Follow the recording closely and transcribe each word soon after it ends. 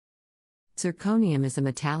Zirconium is a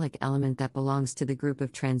metallic element that belongs to the group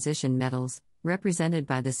of transition metals, represented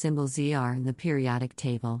by the symbol Zr in the periodic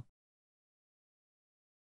table.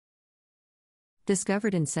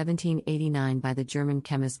 Discovered in 1789 by the German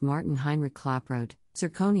chemist Martin Heinrich Klaproth,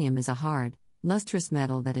 zirconium is a hard, lustrous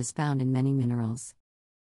metal that is found in many minerals.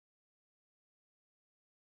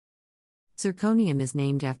 Zirconium is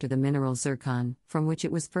named after the mineral zircon, from which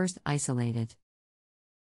it was first isolated.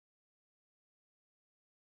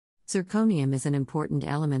 Zirconium is an important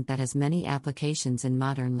element that has many applications in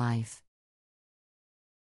modern life.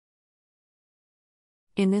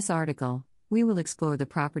 In this article, we will explore the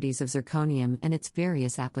properties of zirconium and its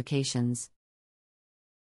various applications.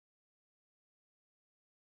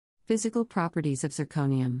 Physical properties of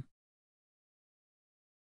zirconium.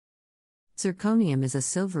 Zirconium is a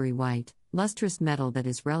silvery white, lustrous metal that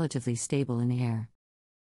is relatively stable in air.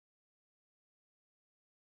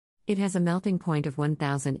 It has a melting point of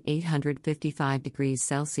 1,855 degrees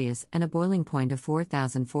Celsius and a boiling point of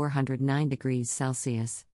 4,409 degrees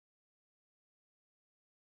Celsius.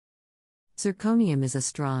 Zirconium is a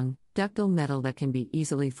strong, ductile metal that can be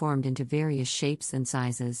easily formed into various shapes and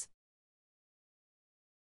sizes.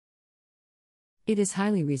 It is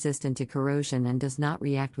highly resistant to corrosion and does not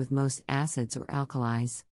react with most acids or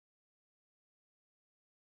alkalis.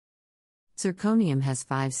 Zirconium has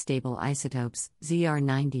 5 stable isotopes: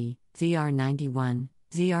 Zr90, Zr91,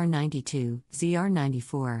 Zr92,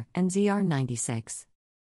 Zr94, and Zr96.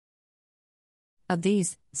 Of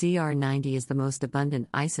these, Zr90 is the most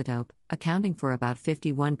abundant isotope, accounting for about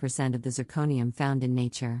 51% of the zirconium found in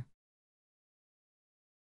nature.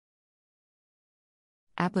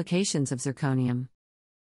 Applications of zirconium.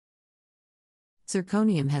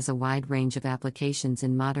 Zirconium has a wide range of applications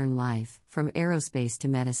in modern life, from aerospace to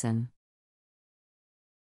medicine.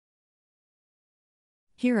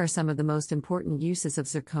 Here are some of the most important uses of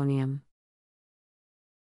zirconium.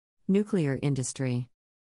 Nuclear industry.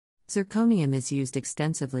 Zirconium is used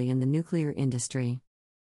extensively in the nuclear industry.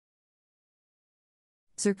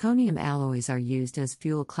 Zirconium alloys are used as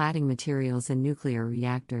fuel cladding materials in nuclear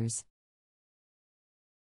reactors.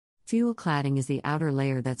 Fuel cladding is the outer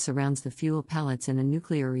layer that surrounds the fuel pellets in a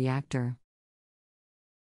nuclear reactor.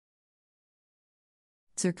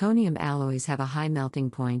 Zirconium alloys have a high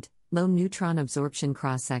melting point, low neutron absorption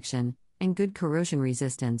cross-section, and good corrosion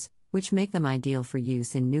resistance, which make them ideal for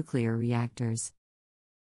use in nuclear reactors.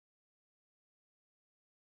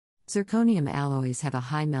 Zirconium alloys have a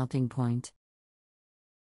high melting point,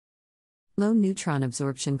 low neutron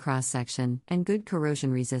absorption cross-section, and good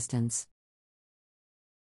corrosion resistance,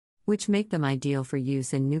 which make them ideal for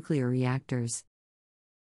use in nuclear reactors.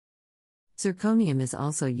 Zirconium is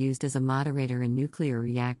also used as a moderator in nuclear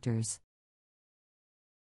reactors.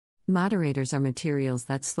 Moderators are materials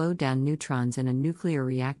that slow down neutrons in a nuclear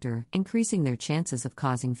reactor, increasing their chances of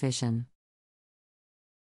causing fission.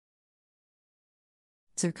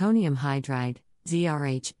 Zirconium hydride,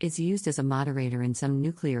 ZrH, is used as a moderator in some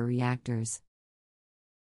nuclear reactors.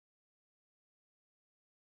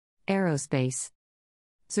 Aerospace.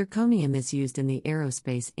 Zirconium is used in the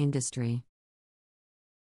aerospace industry.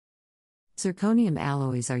 Zirconium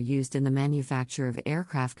alloys are used in the manufacture of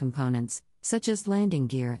aircraft components, such as landing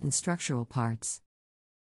gear and structural parts.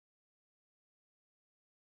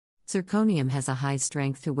 Zirconium has a high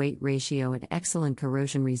strength-to-weight ratio and excellent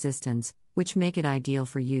corrosion resistance, which make it ideal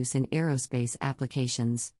for use in aerospace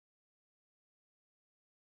applications.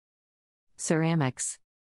 Ceramics.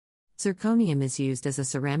 Zirconium is used as a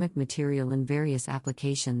ceramic material in various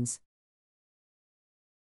applications.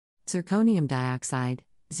 Zirconium dioxide,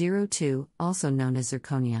 ZrO2, also known as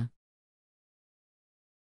zirconia,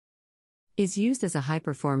 is used as a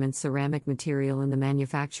high-performance ceramic material in the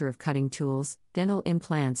manufacture of cutting tools, dental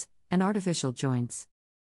implants, and artificial joints.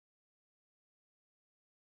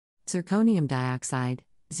 Zirconium dioxide,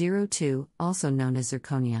 ZrO2, also known as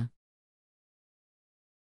zirconia,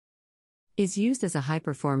 is used as a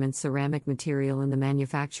high-performance ceramic material in the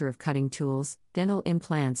manufacture of cutting tools, dental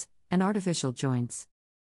implants, and artificial joints.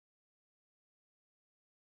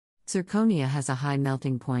 Zirconia has a high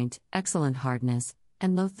melting point, excellent hardness,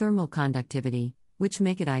 and low thermal conductivity, which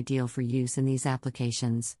make it ideal for use in these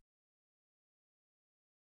applications.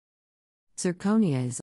 Zirconia is